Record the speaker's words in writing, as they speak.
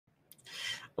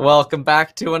Welcome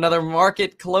back to another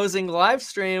market closing live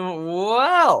stream.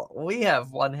 Well, we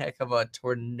have one heck of a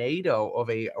tornado of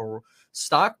a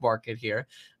stock market here.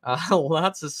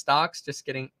 Lots of stocks just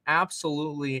getting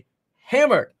absolutely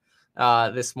hammered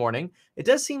this morning. It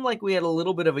does seem like we had a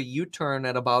little bit of a U-turn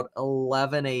at about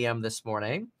 11 a.m. this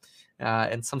morning.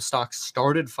 And some stocks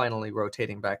started finally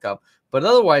rotating back up. But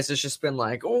otherwise, it's just been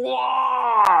like,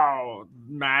 wow,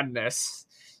 madness.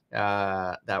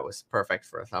 That was perfect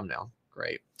for a thumbnail.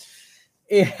 Great.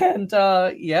 And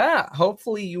yeah,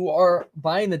 hopefully you are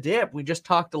buying the dip. We just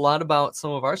talked a lot about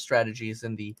some of our strategies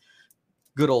in the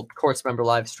good old course member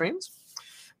live streams.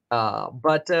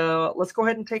 But let's go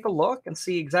ahead and take a look and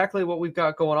see exactly what we've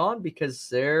got going on, because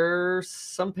there's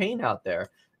some pain out there.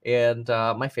 And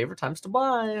my favorite times to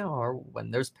buy are when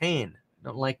there's pain. I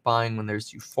don't like buying when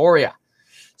there's euphoria.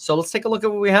 So let's take a look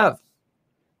at what we have.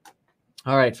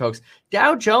 All right, folks.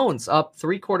 Dow Jones up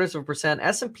 0.75%.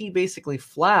 S&P basically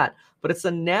flat, but it's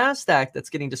the NASDAQ that's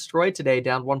getting destroyed today,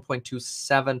 down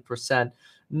 1.27%.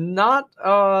 Not,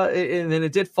 and then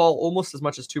it did fall almost as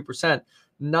much as 2%.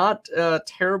 Not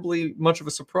terribly much of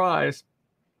a surprise,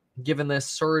 given this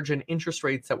surge in interest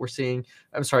rates that we're seeing.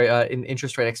 I'm sorry, in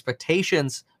interest rate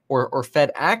expectations or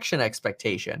Fed action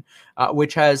expectation,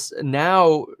 which has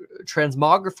now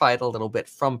transmogrified a little bit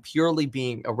from purely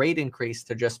being a rate increase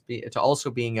to also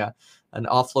being an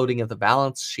offloading of the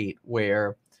balance sheet,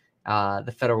 where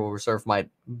the Federal Reserve might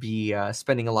be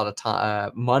spending a lot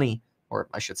of money, or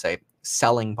I should say,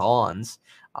 selling bonds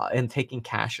and taking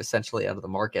cash essentially out of the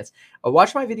markets.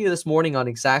 Watch my video this morning on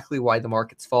exactly why the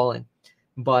market's falling.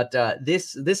 But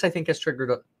this I think has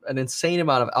triggered an insane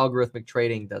amount of algorithmic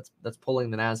trading that's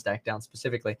pulling the NASDAQ down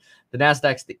specifically. The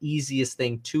NASDAQ's the easiest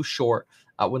thing to short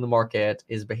when the market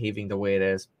is behaving the way it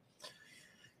is.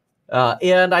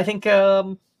 And I think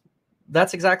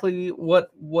that's exactly what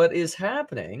is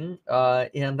happening.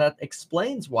 And that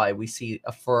explains why we see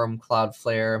a firm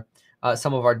Cloudflare,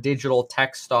 some of our digital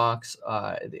tech stocks,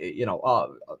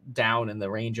 down in the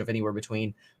range of anywhere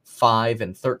between 5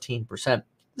 and 13%.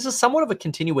 This is somewhat of a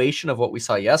continuation of what we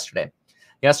saw yesterday.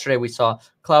 Yesterday, we saw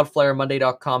Cloudflare,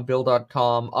 Monday.com,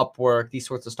 Bill.com, Upwork. These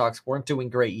sorts of stocks weren't doing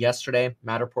great yesterday.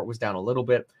 Matterport was down a little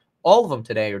bit. All of them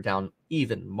today are down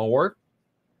even more.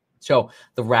 So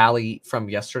the rally from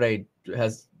yesterday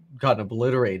has gotten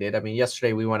obliterated. I mean,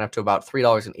 yesterday we went up to about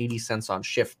 $3.80 on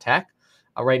Shift Tech.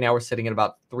 Right now we're sitting at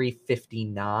about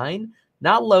 $3.59.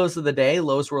 Not lows of the day.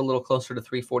 Lows were a little closer to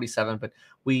 347, but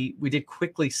we did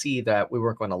quickly see that we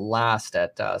weren't going to last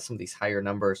at some of these higher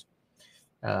numbers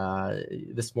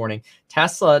this morning.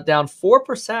 Tesla down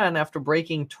 4% after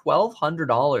breaking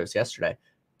 $1,200 yesterday.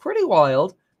 Pretty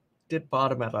wild. Did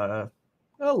bottom at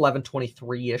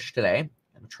 1123-ish today.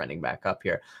 I'm trending back up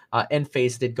here.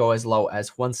 Enphase did go as low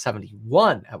as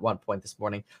 171 at one point this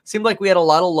morning. Seemed like we had a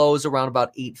lot of lows around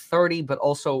about 8:30, but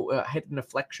also hit an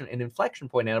inflection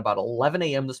point at about 11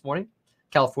 a.m. this morning,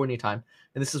 California time.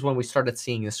 And this is when we started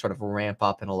seeing this sort of ramp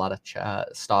up in a lot of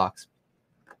stocks.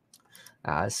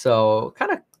 So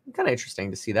kind of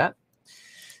interesting to see that.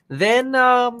 Then,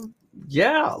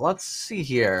 yeah, let's see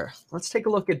here. Let's take a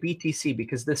look at BTC,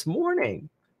 because this morning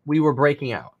we were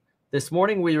breaking out. This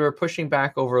morning we were pushing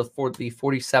back over for the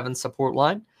 47 support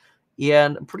line,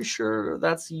 and I'm pretty sure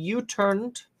that's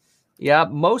U-turned. Yeah,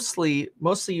 mostly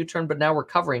U-turned, but now we're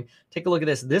covering. Take a look at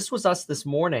this. This was us this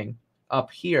morning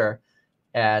up here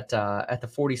at the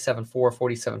 47.4,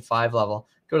 47.5 level.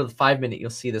 Go to the 5-minute, you'll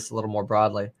see this a little more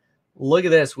broadly. Look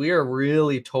at this. We are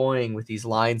really toying with these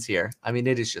lines here. I mean,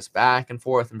 it is just back and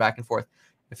forth and back and forth.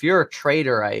 If you're a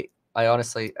trader, I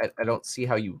honestly I don't see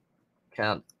how you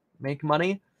can't make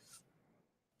money.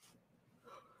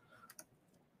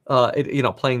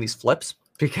 Playing these flips,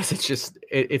 because it just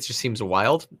seems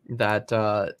wild that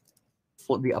the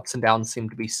ups and downs seem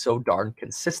to be so darn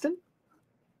consistent,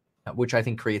 which I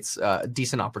think creates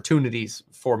decent opportunities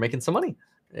for making some money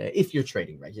if you're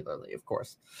trading regularly, of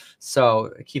course.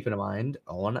 So keep in mind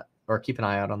keep an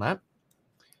eye out on that.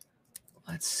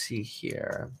 Let's see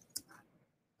here.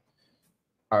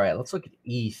 All right, let's look at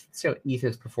ETH. Let's see how ETH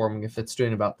is performing, if it's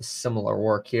doing about the similar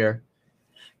work here.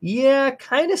 Yeah,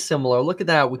 kind of similar. Look at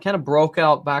that. We kind of broke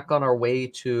out back on our way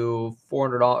to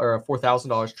 $400 or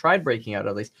 $4,000. Tried breaking out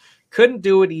at least. Couldn't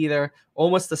do it either.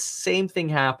 Almost the same thing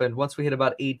happened once we hit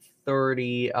about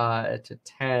 8:30 to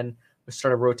 10. We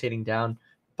started rotating down,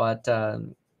 but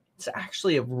it's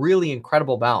actually a really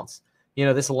incredible bounce.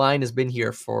 This line has been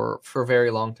here for a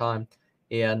very long time,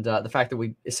 and the fact that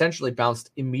we essentially bounced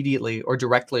immediately or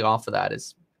directly off of that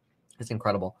is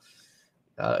incredible.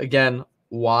 Again,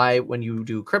 why when you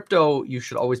do crypto, you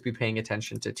should always be paying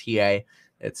attention to TA.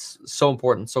 It's so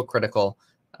important, so critical.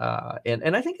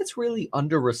 And I think it's really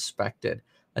under-respected.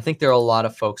 I think there are a lot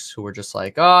of folks who are just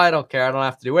like, oh, I don't care. I don't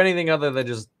have to do anything other than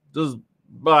just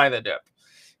buy the dip.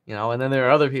 And then there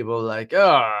are other people like,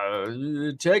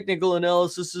 technical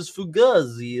analysis is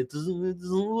fugazi. It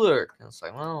doesn't work. And it's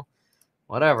like, well,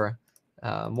 whatever.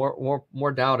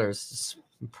 More doubters is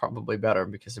probably better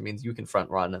because it means you can front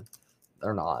run and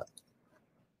they're not.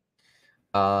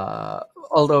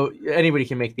 Although anybody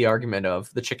can make the argument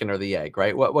of the chicken or the egg,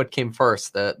 right? What came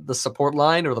first, the support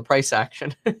line or the price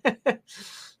action?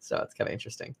 So it's kind of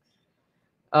interesting.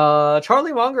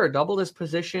 Charlie Munger doubled his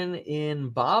position in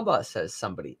Baba, says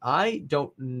somebody. I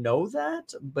don't know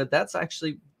that, but that's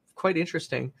actually quite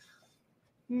interesting.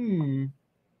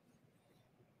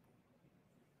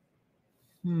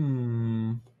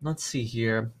 Let's see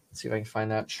here. Let's see if I can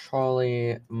find that.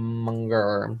 Charlie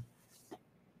Munger.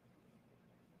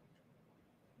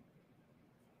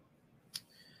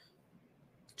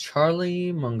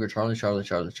 Charlie Munger.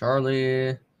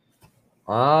 Charlie.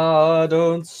 I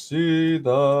don't see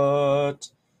that.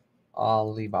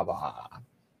 Alibaba.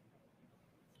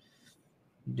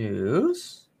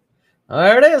 News.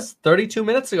 There it is. 32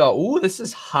 minutes ago. Ooh, this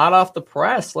is hot off the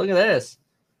press. Look at this.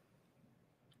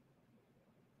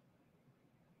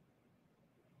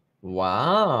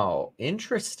 Wow.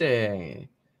 Interesting.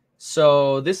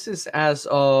 So this is as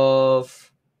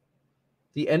of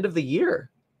the end of the year.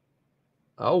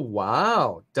 Oh,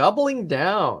 wow. Doubling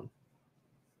down.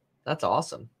 That's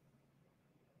awesome.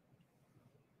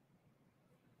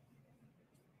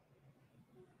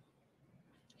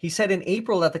 He said in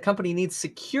April that the company needs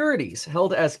securities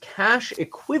held as cash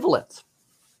equivalents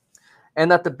and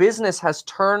that the business has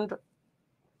turned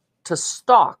to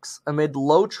stocks amid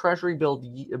low treasury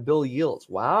bill yields.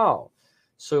 Wow.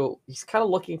 So he's kind of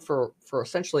looking for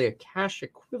essentially a cash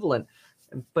equivalent,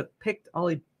 but picked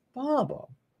Alibaba.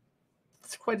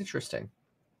 It's quite interesting.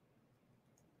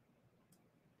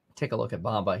 Take a look at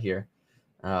Baba here.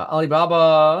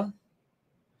 Alibaba.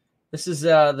 This is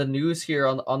the news here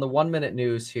on the 1 minute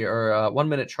news here, or 1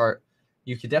 minute chart.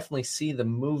 You could definitely see the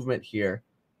movement here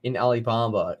in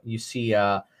Alibaba. You see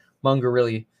Munger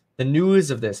really, the news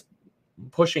of this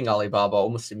pushing Alibaba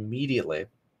almost immediately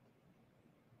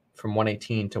from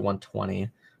 118 to 120.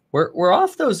 We're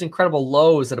off those incredible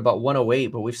lows at about 108,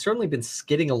 but we've certainly been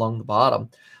skidding along the bottom.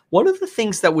 One of the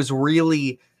things that was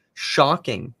really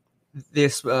shocking,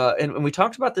 and we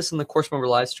talked about this in the Course Member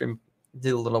live stream,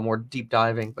 did a little more deep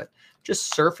diving, but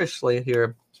just surfacely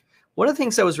here, one of the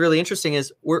things that was really interesting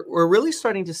is we're really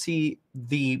starting to see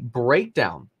the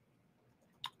breakdown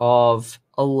of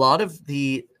a lot of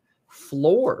the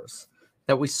floors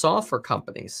that we saw for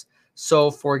companies.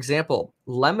 So, for example,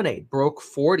 Lemonade broke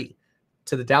 40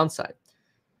 to the downside.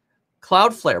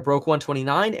 Cloudflare broke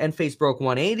 129, Enphase broke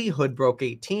 180, Hood broke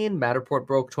 18, Matterport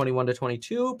broke 21 to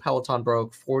 22, Peloton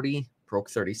broke 40, broke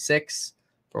 36,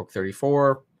 broke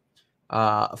 34,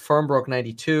 Affirm broke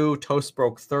 92, Toast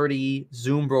broke 30,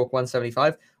 Zoom broke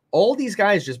 175. All these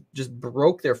guys just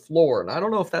broke their floor, and I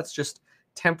don't know if that's just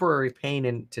temporary pain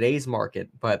in today's market,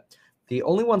 but the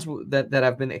only ones that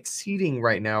have been exceeding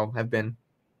right now have been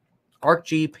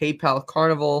ArcG, PayPal,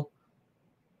 Carnival,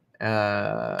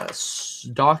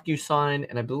 DocuSign,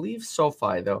 and I believe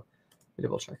SoFi, though. Let me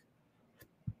double check.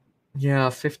 Yeah,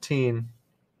 15.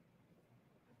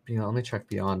 Yeah, let me check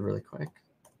Beyond really quick.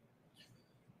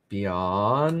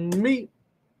 Beyond Meat.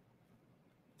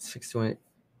 628.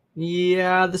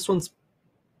 Yeah, this one's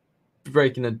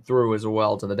breaking it through as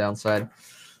well to the downside.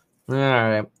 All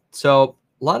right. So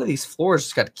a lot of these floors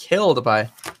just got killed by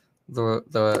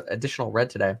the additional red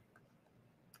today,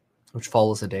 which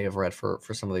follows a day of red for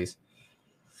some of these.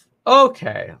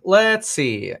 Okay, let's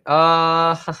see.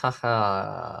 Oh,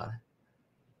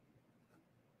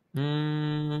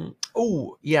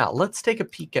 yeah, let's take a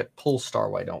peek at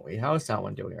Polestar, why don't we? How is that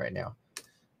one doing right now?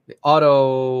 The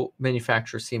auto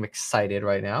manufacturers seem excited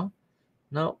right now.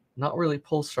 No, not really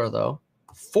Polestar, though.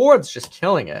 Ford's just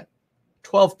killing it.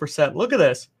 12%. Look at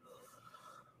this.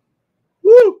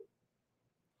 Woo!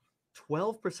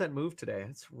 12% move today.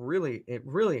 It's really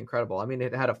incredible. I mean,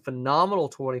 it had a phenomenal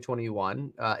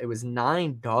 2021. It was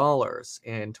 $9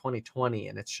 in 2020,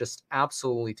 and it's just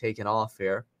absolutely taken off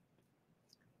here.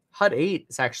 HUD 8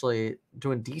 is actually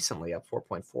doing decently, up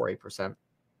 4.48%.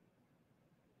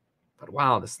 But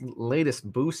wow, this latest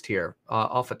boost here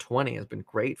off of 20 has been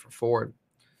great for Ford.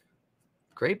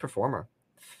 Great performer.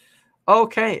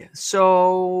 Okay,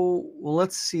 so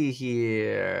let's see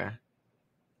here.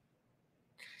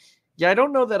 Yeah, I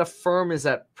don't know that Affirm is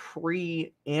at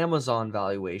pre-Amazon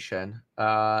valuation.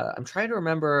 I'm trying to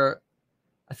remember.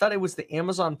 I thought it was the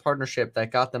Amazon partnership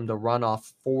that got them to run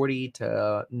off 40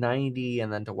 to 90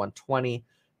 and then to 120.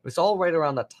 was all right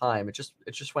around that time. It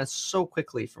just went so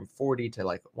quickly from 40 to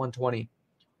like 120.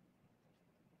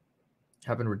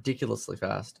 Happened ridiculously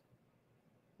fast.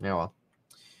 Yeah, well.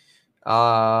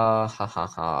 Ha ha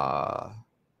ha.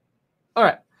 All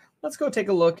right, let's go take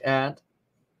a look at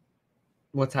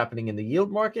what's happening in the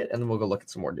yield market, and then we'll go look at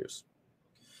some more news.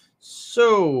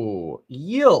 So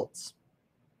yields,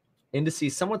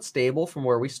 indices somewhat stable from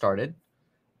where we started.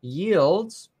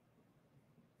 Yields,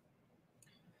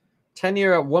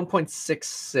 10-year at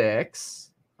 1.66.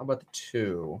 How about the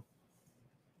 2?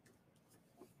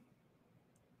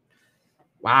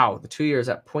 Wow, the 2 years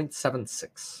at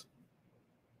 0.76.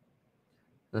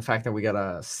 The fact that we got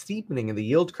a steepening in the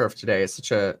yield curve today is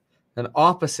such an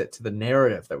opposite to the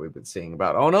narrative that we've been seeing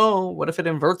about, oh no, what if it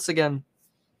inverts again?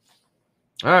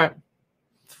 All right.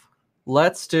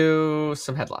 Let's do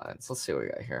some headlines. Let's see what we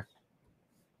got here.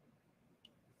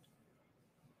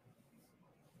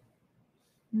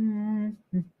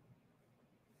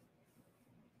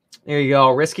 There you go.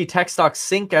 Risky tech stocks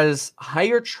sink as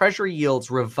higher treasury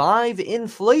yields revive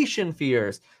inflation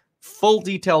fears. Full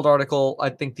detailed article. I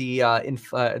think the a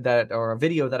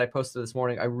video that I posted this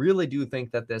morning. I really do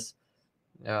think that this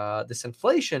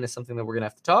inflation is something that we're gonna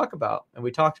have to talk about, and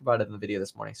we talked about it in the video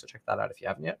this morning. So check that out if you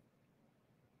haven't yet.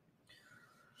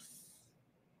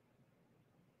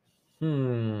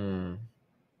 Home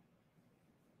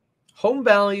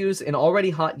values in already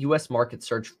hot U.S. market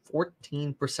surge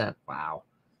 14%. Wow.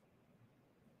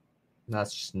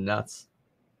 That's just nuts.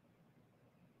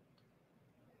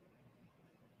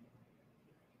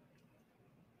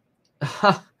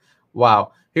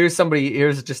 Wow. Here's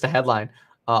just a headline.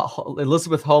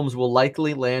 Elizabeth Holmes will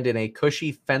likely land in a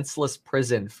cushy, fenceless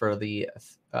prison for the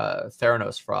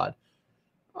Theranos fraud.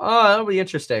 Oh, that'll be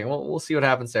interesting. We'll see what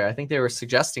happens there. I think they were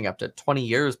suggesting up to 20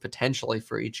 years potentially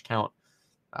for each count.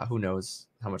 Who knows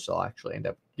how much they'll actually end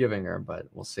up giving her, but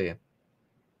we'll see.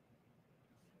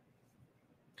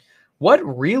 What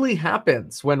really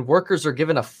happens when workers are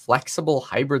given a flexible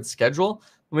hybrid schedule?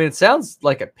 I mean, it sounds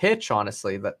like a pitch,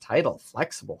 honestly, that title,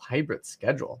 flexible hybrid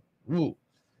schedule. Ooh.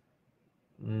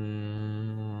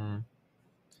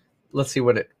 Let's see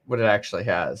what it actually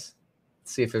has.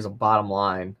 Let's see if there's a bottom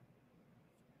line.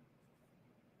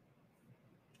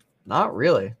 Not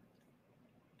really.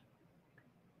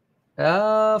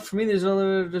 For me, there's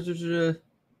another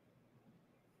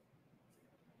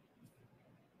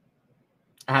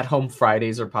at-home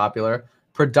Fridays are popular.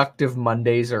 Productive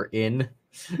Mondays are in.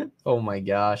 Oh my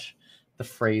gosh, the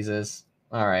phrases.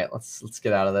 All right, let's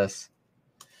get out of this.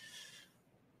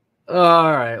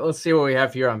 All right, let's see what we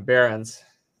have here on Barron's.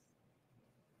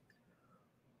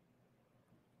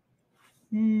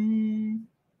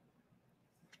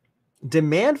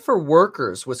 Demand for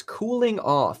workers was cooling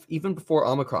off even before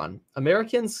Omicron.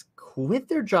 Americans quit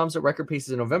their jobs at record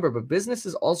paces in November, but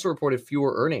businesses also reported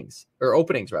fewer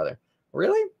openings rather.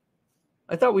 Really?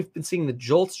 I thought we've been seeing the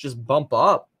jolts just bump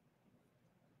up.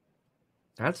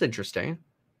 That's interesting.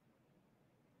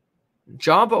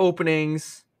 Job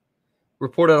openings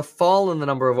reported a fall in the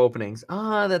number of openings.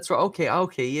 That's right.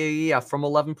 Okay. Yeah. From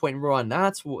 11.1.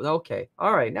 That's okay.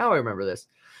 All right. Now I remember this.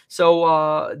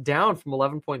 So down from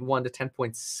 11.1 to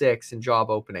 10.6 in job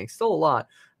openings. Still a lot.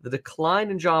 The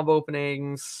decline in job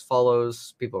openings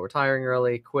follows people retiring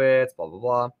early, quits, blah, blah,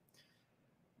 blah.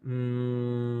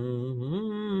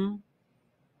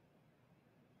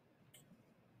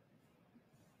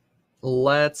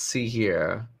 Let's see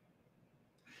here.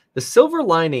 The silver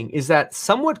lining is that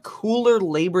somewhat cooler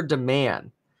labor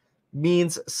demand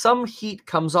means some heat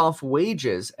comes off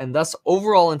wages and thus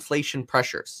overall inflation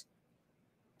pressures.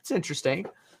 It's interesting.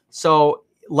 So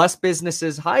less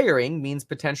businesses hiring means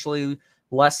potentially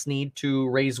less need to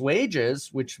raise wages,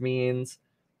 which means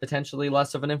potentially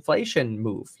less of an inflation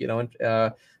move.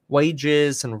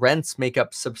 Wages and rents make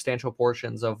up substantial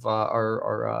portions of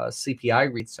our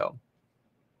CPI read. So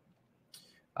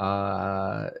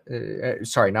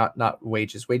sorry, not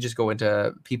wages. Wages go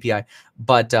into PPI,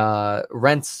 but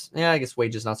rents, I guess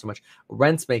wages not so much.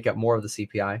 Rents make up more of the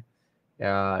CPI.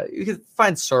 You can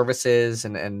find services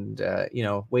and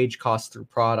wage costs through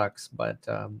products, but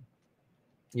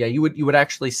you would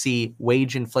actually see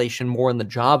wage inflation more in the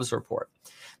jobs report.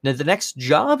 Now, the next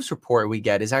jobs report we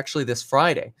get is actually this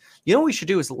Friday. You know what we should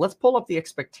do is let's pull up the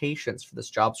expectations for this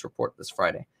jobs report this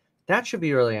Friday. That should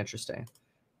be really interesting.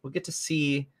 We'll get to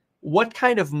see what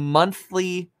kind of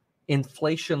monthly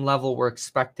inflation level we're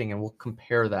expecting, and we'll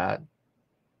compare that.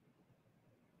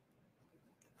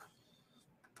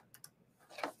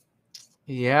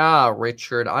 Yeah,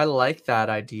 Richard, I like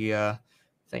that idea.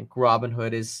 I think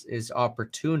Robinhood is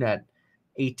opportune at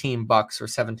 $18 or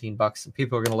 $17, and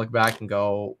people are going to look back and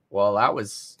go, well, that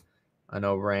was a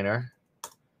no-brainer,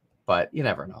 but you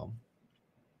never know.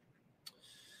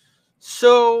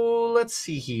 So let's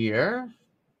see here.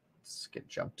 Let's get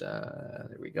jumped.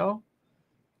 There we go.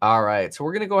 All right. So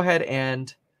we're going to go ahead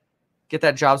and get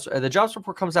that jobs. The jobs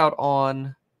report comes out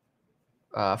on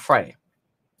Friday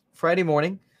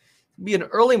morning. It'll be an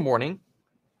early morning.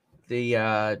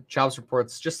 The jobs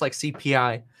reports, just like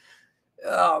CPI.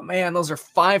 Oh man, those are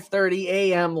 5:30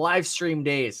 a.m. live stream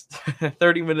days.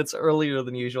 30 minutes earlier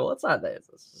than usual. It's not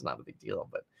a big deal,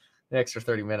 but the extra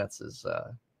 30 minutes is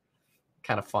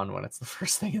kind of fun when it's the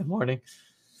first thing in the morning.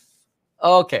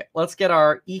 Okay, let's get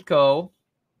our eco.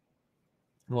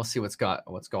 And we'll see what's going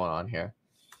on here.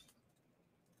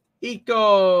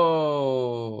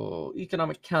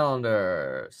 Economic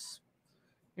calendars.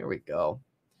 Here we go.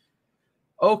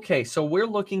 Okay, so we're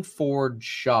looking for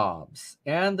jobs,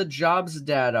 and the jobs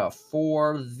data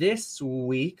for this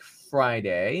week,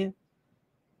 Friday.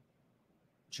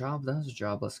 Those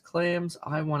jobless claims.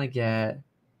 I want to get.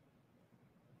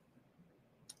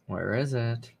 Where is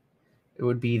it? It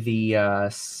would be the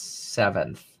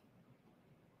 7th.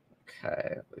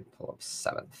 Okay, let me pull up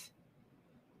 7th.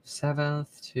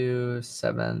 7th to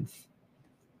 7th.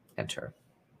 Enter.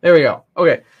 There we go.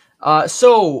 Okay.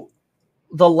 So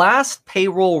the last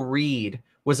payroll read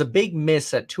was a big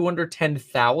miss at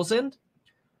 210,000.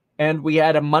 And we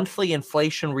had a monthly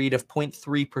inflation read of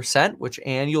 0.3%, which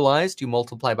annualized, you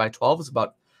multiply by 12, is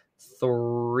about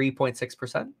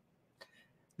 3.6%.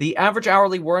 The average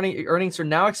hourly earnings are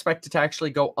now expected to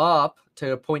actually go up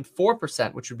to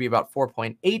 0.4%, which would be about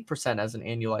 4.8% as an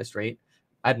annualized rate.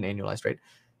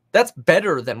 That's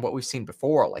better than what we've seen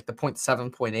before, like the 0.7,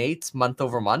 0.8 month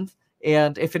over month.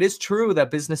 And if it is true that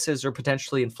businesses are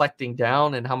potentially inflecting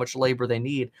down in how much labor they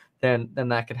need, then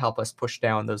that could help us push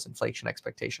down those inflation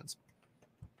expectations.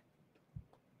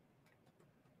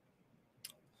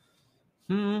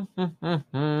 I'm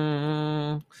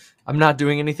not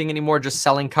doing anything anymore, just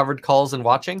selling covered calls and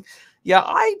watching. Yeah,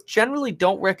 I generally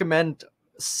don't recommend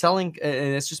selling,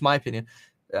 and it's just my opinion,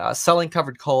 selling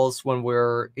covered calls when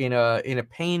we're in a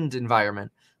pained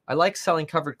environment. I like selling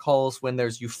covered calls when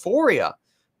there's euphoria,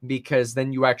 because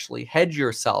then you actually hedge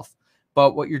yourself.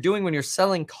 But what you're doing when you're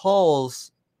selling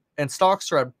calls and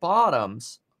stocks are at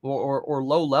bottoms or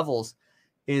low levels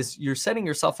is you're setting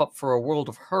yourself up for a world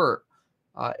of hurt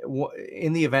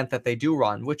in the event that they do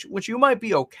run, which you might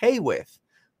be okay with.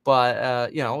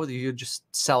 But you just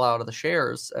sell out of the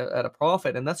shares at a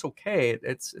profit, and that's okay.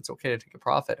 It's okay to take a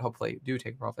profit. Hopefully, you do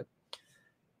take a profit.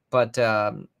 But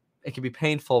it can be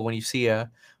painful when you see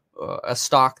a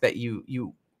stock that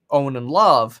you own and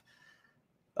love,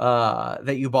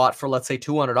 that you bought for, let's say,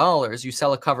 $200. You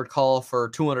sell a covered call for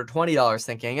 $220,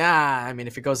 thinking,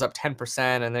 if it goes up 10%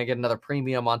 and then I get another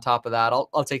premium on top of that,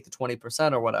 I'll take the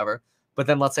 20% or whatever. But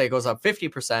then let's say it goes up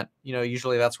 50%.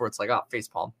 Usually that's where it's like,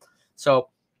 facepalm. So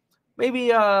maybe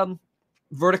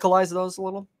verticalize those a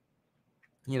little.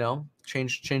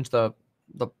 Change the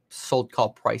sold call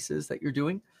prices that you're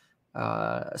doing,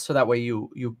 so that way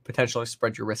you potentially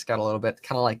spread your risk out a little bit,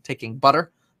 kind of like taking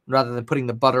butter. Rather than putting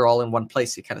the butter all in one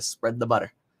place, you kind of spread the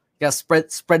butter. You gotta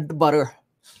spread the butter.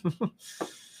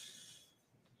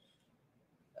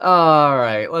 All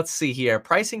right, let's see here.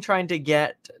 Pricing trying to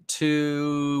get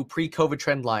to pre-COVID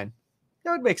trend line.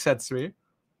 That would make sense to me.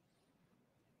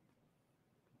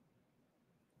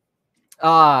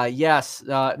 Yes,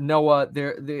 Noah.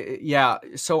 Yeah.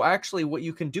 So actually, what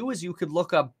you can do is you could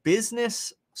look up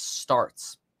business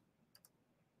starts.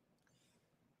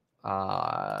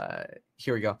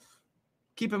 Here we go.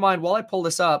 Keep in mind, while I pull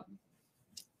this up,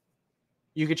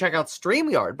 you can check out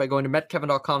StreamYard by going to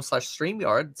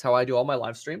metkevin.com/StreamYard. That's how I do all my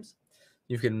live streams.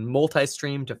 You can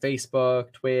multi-stream to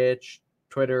Facebook, Twitch,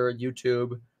 Twitter,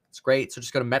 YouTube. It's great. So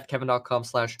just go to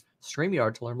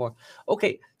metkevin.com/StreamYard to learn more.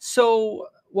 Okay, so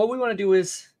what we want to do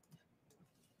is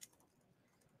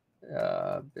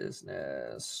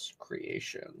business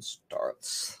creation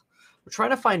starts. We're trying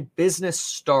to find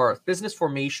business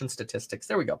formation statistics.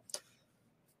 There we go.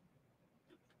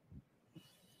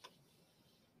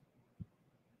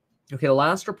 Okay, the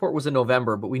last report was in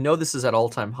November, but we know this is at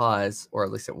all-time highs, or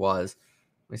at least it was.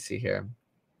 Let me see here.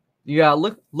 Yeah,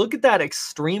 look at that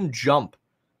extreme jump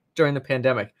during the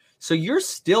pandemic. So you're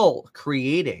still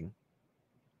creating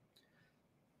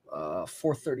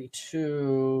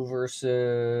 432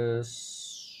 versus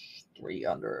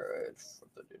 300.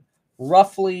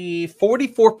 Roughly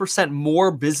 44%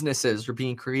 more businesses are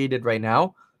being created right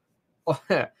now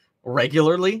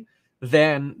regularly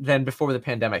than before the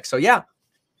pandemic. So yeah,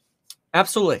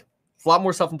 absolutely. A lot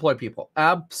more self-employed people.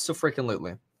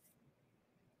 Abso-freaking-lutely.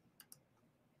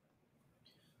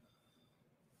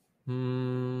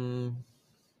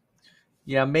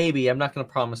 Yeah, maybe. I'm not going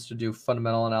to promise to do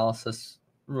fundamental analysis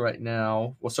right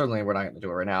now. Well, certainly we're not going to do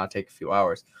it right now. It'll take a few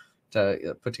hours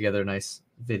to put together a nice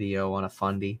video on a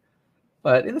fundy,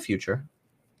 but in the future.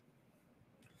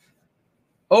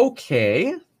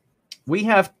 Okay, we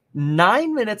have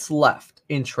 9 minutes left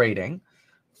in trading.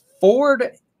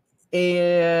 Ford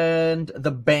and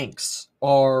the banks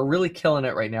are really killing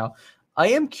it right now. I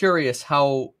am curious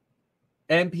how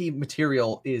MP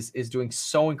Material is doing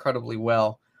so incredibly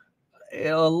well.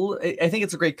 I think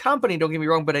it's a great company, don't get me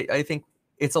wrong, but I think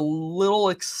it's a little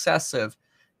excessive,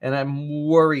 and I'm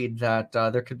worried that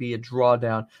there could be a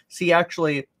drawdown. See,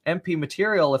 actually, MP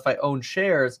Material, if I own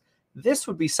shares, this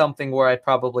would be something where I'd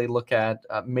probably look at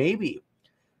maybe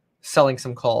selling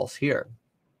some calls here.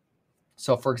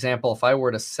 So, for example, if I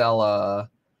were to sell a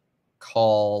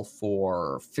call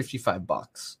for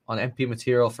 $55 on MP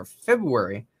Material for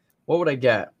February, what would I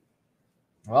get?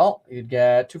 Well, you'd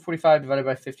get 245 divided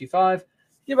by 55.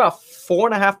 You get about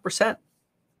 4.5%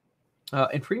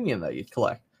 in premium that you'd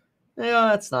collect. Yeah,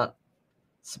 that's not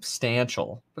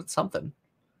substantial, but it's something.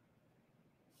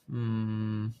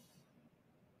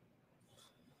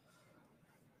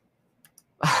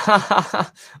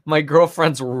 My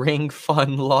girlfriend's ring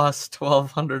fund lost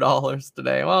 $1,200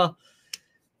 today. Well,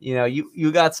 you know,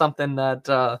 you got something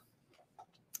that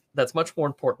that's much more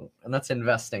important, and that's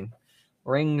investing.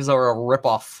 Rings are a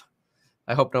ripoff.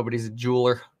 I hope nobody's a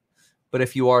jeweler, but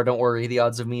if you are, don't worry. The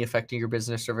odds of me affecting your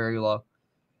business are very low.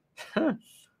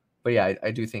 But yeah,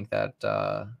 I do think that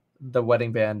the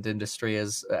wedding band industry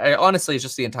is honestly, it's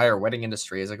just the entire wedding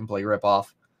industry is a complete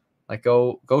ripoff. Like,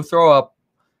 go throw a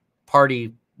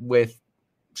party with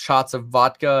shots of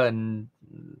vodka and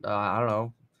I don't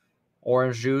know,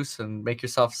 orange juice, and make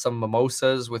yourself some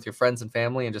mimosas with your friends and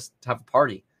family and just have a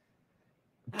party.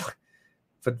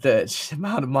 But the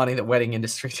amount of money the wedding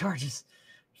industry charges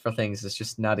for things is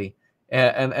just nutty.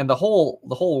 And the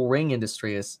whole ring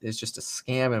industry is just a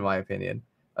scam, in my opinion.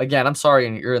 Again, I'm sorry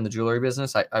you're in the jewelry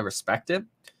business. I respect it,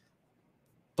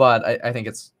 but I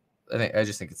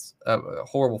just think it's a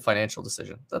horrible financial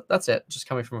decision. That's it. Just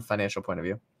coming from a financial point of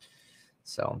view.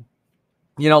 So,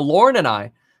 you know, Lauren and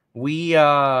I, we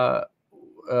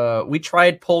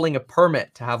tried pulling a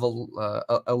permit to have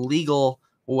a legal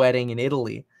wedding in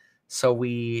Italy. So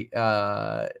we,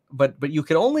 but you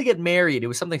could only get married. It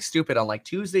was something stupid on like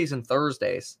Tuesdays and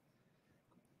Thursdays.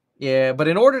 Yeah, but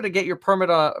in order to get your permit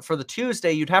for the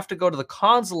Tuesday, you'd have to go to the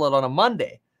consulate on a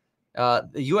Monday, the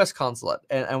U.S. consulate,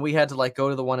 and we had to like go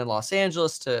to the one in Los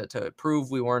Angeles to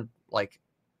prove we weren't like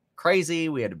crazy.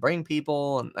 We had to bring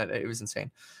people, and it was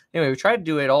insane. Anyway, we tried to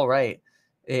do it all right,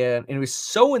 and it was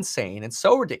so insane and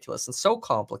so ridiculous and so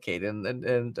complicated,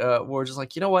 and we're just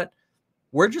like, you know what?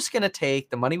 We're just gonna take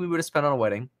the money we would have spent on a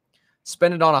wedding,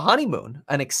 spend it on a honeymoon,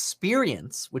 an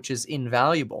experience which is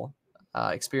invaluable.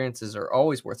 Experiences are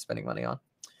always worth spending money on,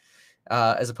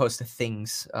 as opposed to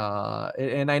things.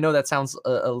 And I know that sounds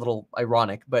a little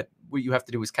ironic, but what you have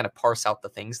to do is kind of parse out the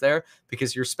things there,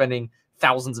 because you're spending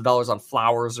thousands of dollars on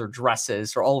flowers or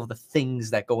dresses or all of the things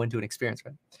that go into an experience,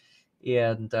 right?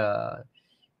 And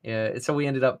yeah, so we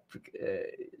ended up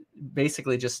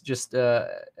basically just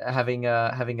having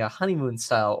a honeymoon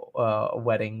style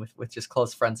wedding with just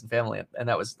close friends and family, and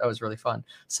that was really fun.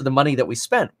 So the money that we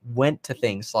spent went to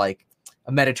things like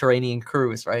a Mediterranean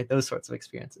cruise, right? Those sorts of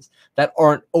experiences that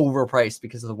aren't overpriced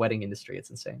because of the wedding industry.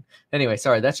 It's insane. Anyway,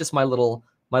 sorry, that's just my little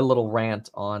rant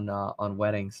on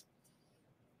weddings.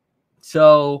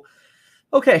 So,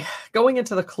 okay, going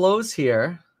into the close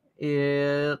here,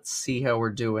 let's see how we're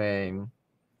doing.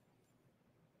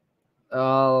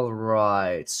 All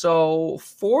right, so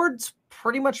Ford's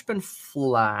pretty much been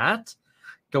flat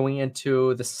going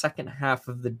into the second half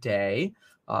of the day,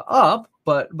 up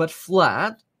but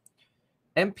flat.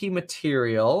 MP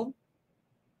Material,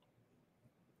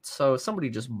 so somebody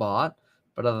just bought,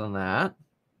 but other than that,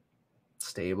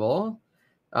 stable.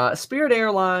 Spirit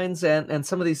Airlines and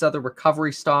some of these other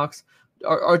recovery stocks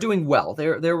are doing well.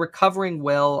 They're recovering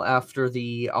well after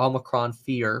the Omicron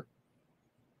fear.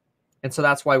 And so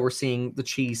that's why we're seeing the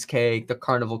Cheesecake, the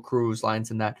Carnival Cruise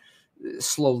Lines, and that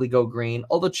slowly go green.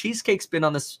 Although Cheesecake's been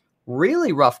on this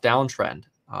really rough downtrend.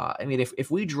 I mean, if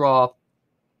we draw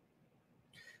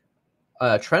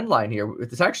a trend line here,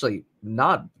 it's actually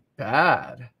not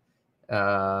bad.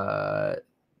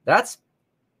 That's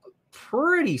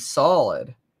pretty solid.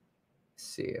 Let's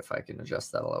see if I can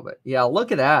adjust that a little bit. Yeah,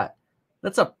 look at that.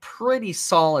 That's a pretty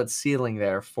solid ceiling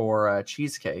there for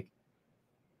Cheesecake.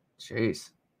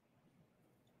 Jeez.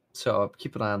 So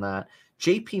keep an eye on that.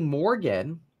 JP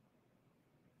Morgan,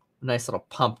 nice little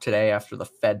pump today after the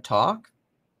Fed talk.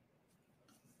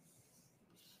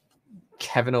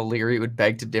 Kevin O'Leary would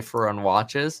beg to differ on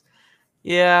watches.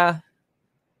 Yeah,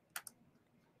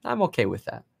 I'm okay with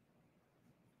that.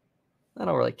 I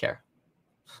don't really care.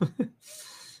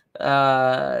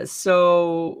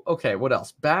 So, okay, what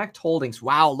else? Backed holdings.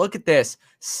 Wow, look at this.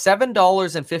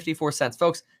 $7.54.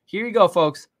 Folks, here you go,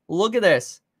 folks. Look at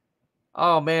this.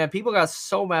 Oh, man, people got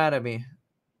so mad at me.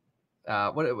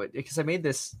 What? Because I made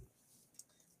this.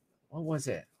 What was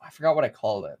it? I forgot what I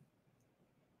called it.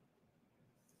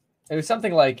 It was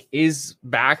something like, is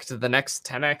backed the next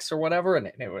 10x or whatever? And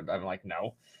I'm like,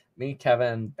 no. Me,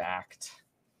 Kevin, backed.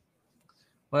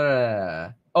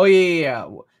 Oh, yeah.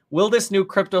 Will this new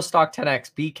crypto stock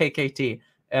 10x be KKT?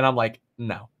 And I'm like,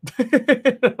 no.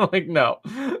 I'm like, no.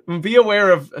 Be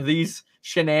aware of these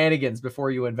shenanigans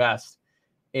before you invest.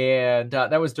 And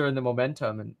that was during the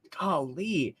momentum. And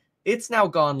golly, it's now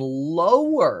gone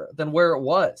lower than where it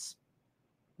was.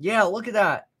 Yeah, look at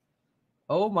that.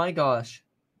 Oh, my gosh.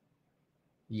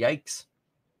 Yikes.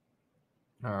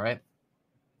 All right.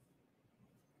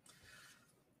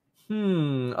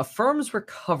 Affirm's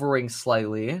recovering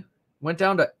slightly. Went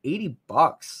down to $80.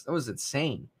 That was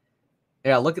insane.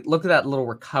 Yeah, look at that little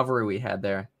recovery we had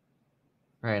there.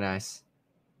 Very nice.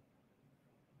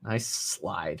 Nice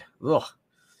slide. Ugh.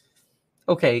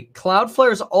 Okay,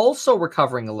 Cloudflare is also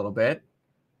recovering a little bit.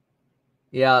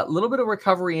 Yeah, a little bit of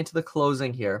recovery into the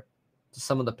closing here to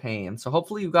some of the pain. So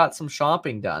hopefully you got some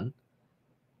shopping done.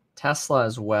 Tesla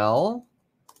as well.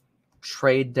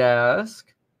 Trade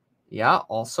Desk. Yeah,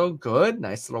 also good.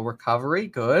 Nice little recovery.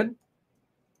 Good.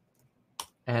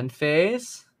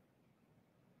 Enphase.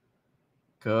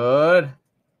 Good.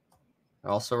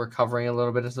 Also recovering a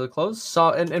little bit into the close. So,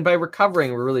 and by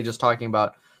recovering, we're really just talking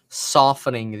about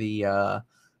softening the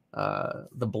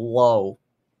blow.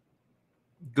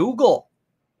 Google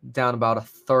down about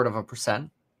 1/3%.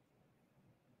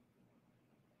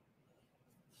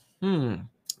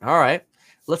 All right.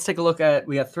 Let's take a look at.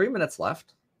 We have 3 minutes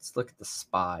left. Let's look at the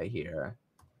SPY here.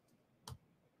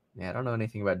 Yeah, I don't know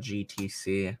anything about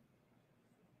GTC.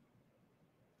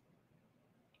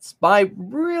 SPY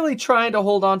really trying to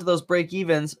hold on to those break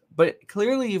evens, but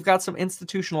clearly you've got some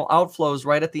institutional outflows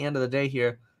right at the end of the day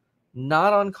here.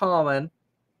 Not uncommon.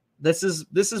 This has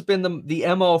been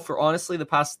the MO for honestly the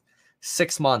past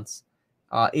 6 months.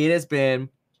 It has been,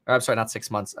 or I'm sorry, not 6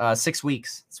 months, 6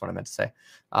 weeks. That's what I meant to say.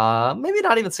 Maybe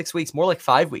not even 6 weeks, more like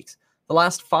 5 weeks. The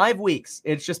last 5 weeks,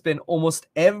 it's just been almost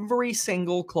every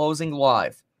single closing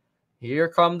live. Here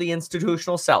come the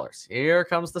institutional sellers. Here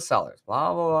comes the sellers.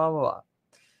 Blah, blah, blah, blah, blah.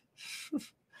 Do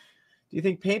you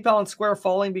think PayPal and Square are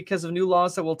falling because of new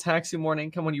laws that will tax you more in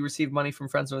income when you receive money from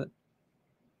friends with it?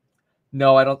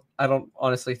 No, I don't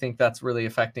honestly think that's really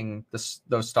affecting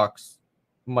those stocks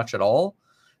much at all.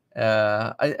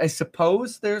 I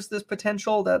suppose there's this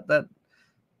potential that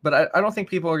but I don't think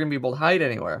people are going to be able to hide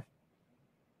anywhere.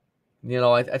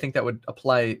 I think that would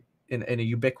apply in a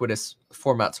ubiquitous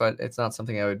format, so it's not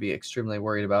something I would be extremely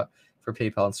worried about for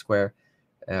PayPal and Square.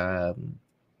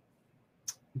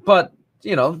 But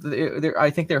I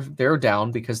think they're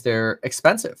down because they're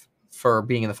expensive for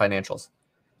being in the financials,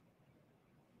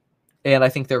 and I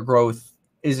think their growth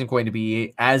isn't going to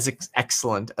be as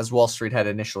excellent as Wall Street had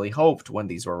initially hoped when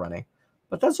these were running.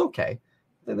 But that's okay.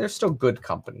 They're still good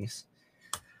companies.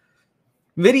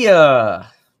 Nvidia.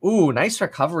 Ooh, nice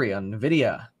recovery on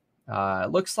Nvidia.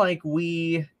 Looks like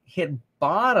we hit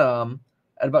bottom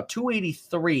at about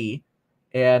 283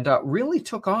 and really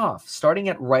took off starting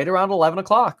at right around 11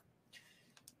 o'clock.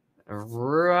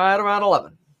 Right around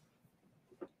 11.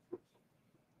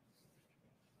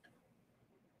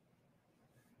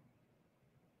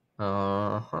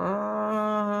 All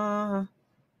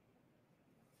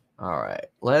right,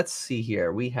 let's see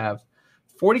here. We have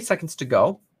 40 seconds to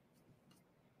go.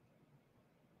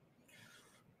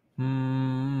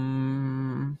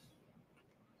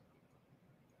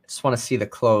 Just want to see the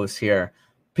close here.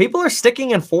 People are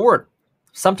sticking in forward.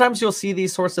 Sometimes you'll see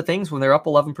these sorts of things when they're up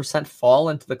 11% fall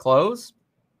into the close.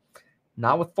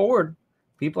 Not with forward.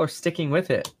 People are sticking with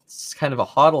it. It's kind of a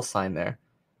hodl sign there.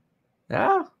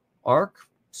 Yeah, ARK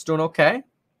is doing okay.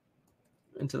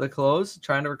 Into the close,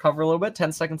 trying to recover a little bit.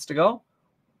 10 seconds to go.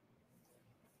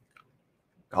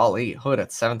 Golly, Hood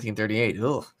at 1738. Ugh.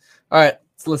 All right,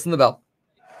 let's listen to the bell.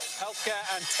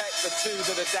 Healthcare and tech, the two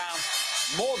that are down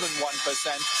more than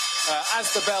 1%.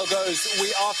 As the bell goes,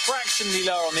 we are fractionally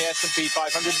lower on the S&P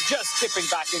 500, just dipping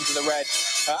back into the red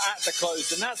at the close.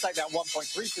 The Nasdaq down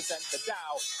 1.3%, the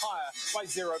Dow higher by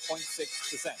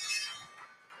 0.6%.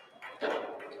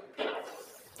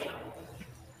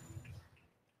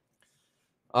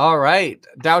 All right.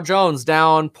 Dow Jones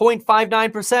down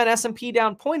 0.59%, S&P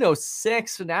down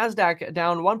 0.06, NASDAQ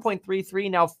down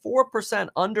 1.33, now 4%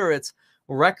 under its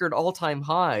record all-time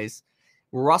highs.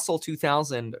 Russell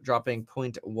 2000 dropping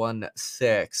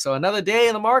 0.16. So another day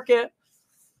in the market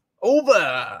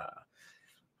over.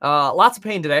 Lots of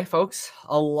pain today, folks.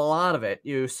 A lot of it.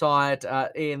 You saw it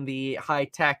in the high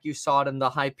tech. You saw it in the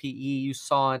high PE. You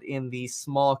saw it in the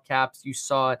small caps. You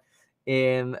saw it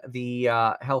in the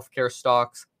healthcare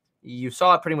stocks. You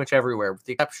saw it pretty much everywhere, with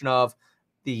the exception of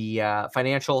the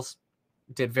financials.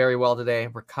 Did very well today.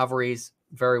 Recoveries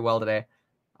very well today.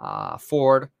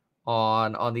 Ford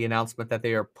on the announcement that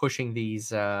they are pushing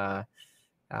these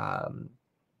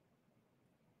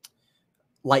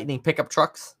Lightning pickup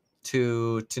trucks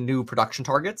to new production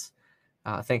targets,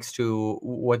 thanks to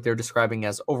what they're describing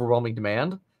as overwhelming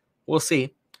demand. We'll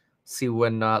see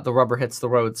when the rubber hits the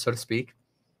road, so to speak.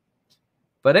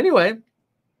 But anyway,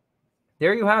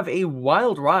 there you have a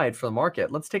wild ride for the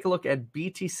market. Let's take a look at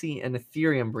BTC and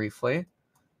Ethereum briefly.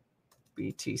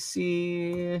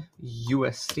 BTC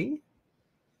USD.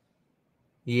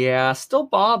 Yeah, still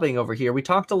bobbing over here. We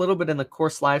talked a little bit in the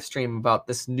course live stream about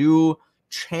this new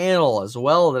channel as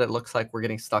well that it looks like we're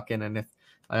getting stuck in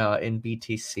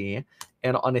BTC.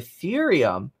 And on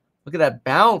Ethereum, look at that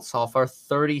bounce off our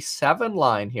 37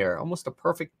 line here. Almost a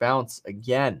perfect bounce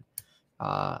again.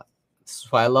 This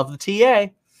is why I love the TA.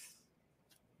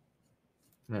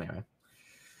 Anyway.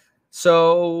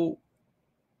 So,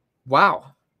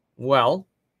 wow. Well,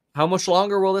 how much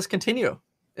longer will this continue?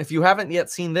 If you haven't yet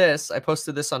seen this, I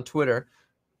posted this on Twitter.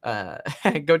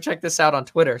 Go check this out on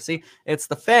Twitter. See, it's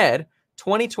the Fed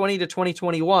 2020 to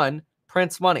 2021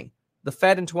 prints money. The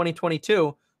Fed in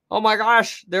 2022, oh my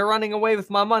gosh, they're running away with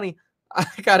my money. I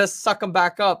got to suck them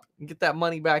back up and get that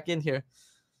money back in here.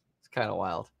 It's kind of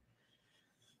wild.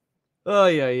 Oh,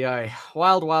 yeah.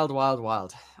 Wild, wild, wild,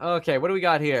 wild. Okay, what do we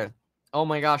got here? Oh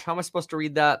my gosh, how am I supposed to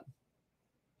read that?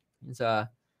 It's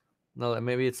no,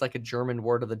 maybe it's like a German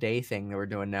word of the day thing that we're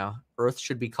doing now. Earth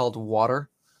should be called water,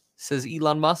 says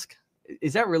Elon Musk.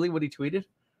 Is that really what he tweeted?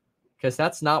 Because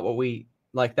that's not what we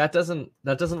like. That doesn't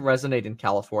resonate in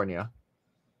California.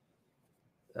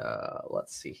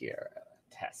 Let's see here.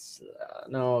 Tesla.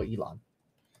 No, Elon.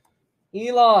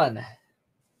 Elon.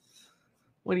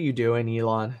 What are you doing,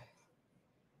 Elon?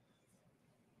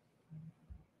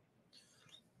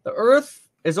 The Earth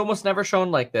is almost never shown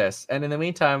like this. And in the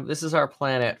meantime, this is our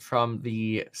planet from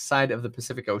the side of the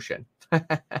Pacific Ocean.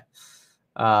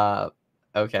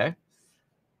 Okay.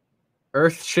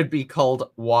 Earth should be called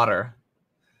water.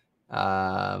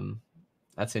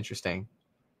 That's interesting.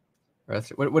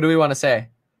 Earth, what do we want to say?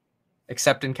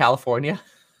 Except in California?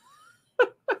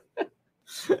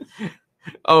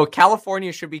 Oh,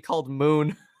 California should be called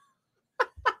moon.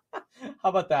 How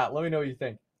about that? Let me know what you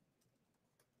think.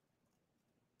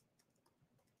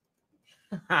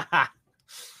 I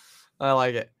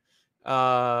like it.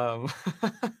 Oh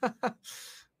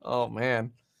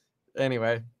man.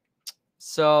 Anyway,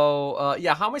 so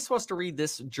yeah, how am I supposed to read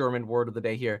this German word of the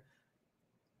day here?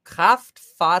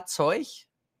 Kraftfahrzeug.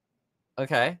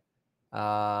 Okay.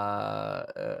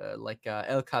 Like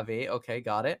LKW. Okay,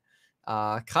 got it.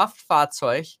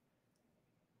 Kraftfahrzeug.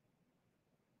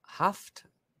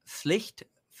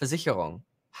 Haftpflichtversicherung.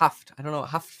 Haft. I don't know.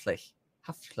 Haftpflicht.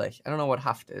 Haftpflicht. I don't know what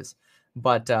Haft is,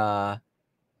 but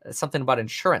something about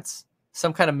insurance.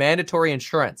 Some kind of mandatory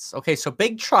insurance. Okay, so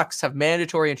big trucks have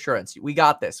mandatory insurance. We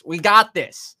got this. We got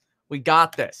this. We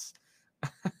got this.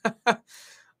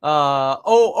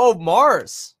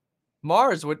 Mars.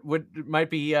 Mars might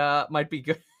be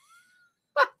good.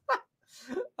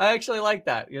 I actually like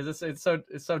that because it's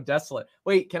so desolate.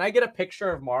 Wait, can I get a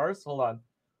picture of Mars? Hold on.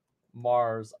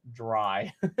 Mars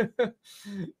dry.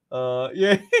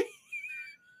 Yeah.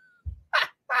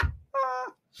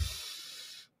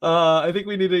 I think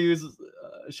we need to use.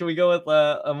 Should we go with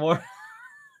a more?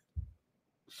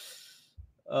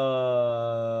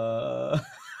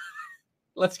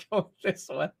 Let's go with this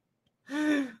one.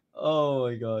 Oh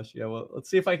my gosh! Yeah, well, let's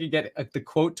see if I can get the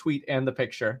quote tweet and the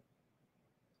picture.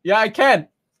 Yeah, I can.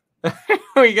 Here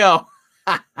we go.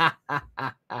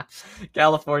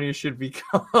 California should be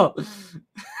called.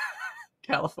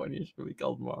 California should be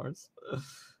called Mars.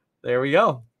 There we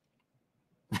go.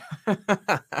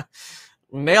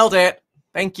 Nailed it.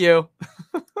 Thank you.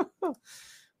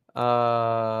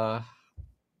 Yeah.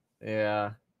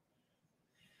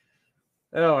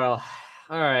 Oh well.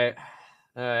 All right.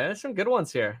 There's some good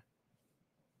ones here.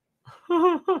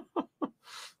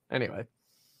 Anyway.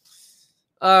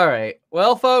 All right.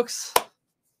 Well, folks,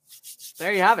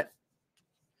 there you have it.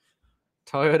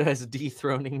 Toyota is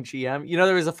dethroning GM. You know,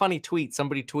 there was a funny tweet.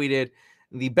 Somebody tweeted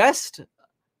the best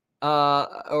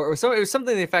or so it was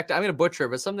something to the effect. I'm gonna butcher,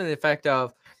 but something to the effect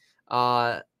of,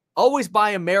 always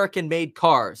buy American-made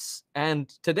cars. And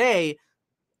today,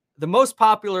 the most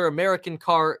popular American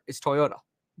car is Toyota,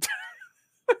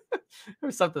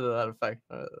 or something to that effect.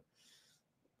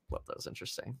 Well, that was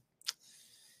interesting.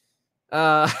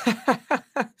 But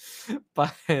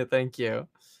thank you.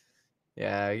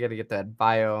 Yeah, I gotta get that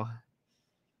bio.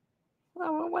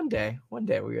 Well, one day we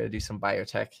gotta do some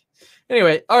biotech.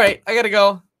 Anyway, all right, I gotta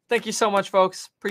go. Thank you so much, folks.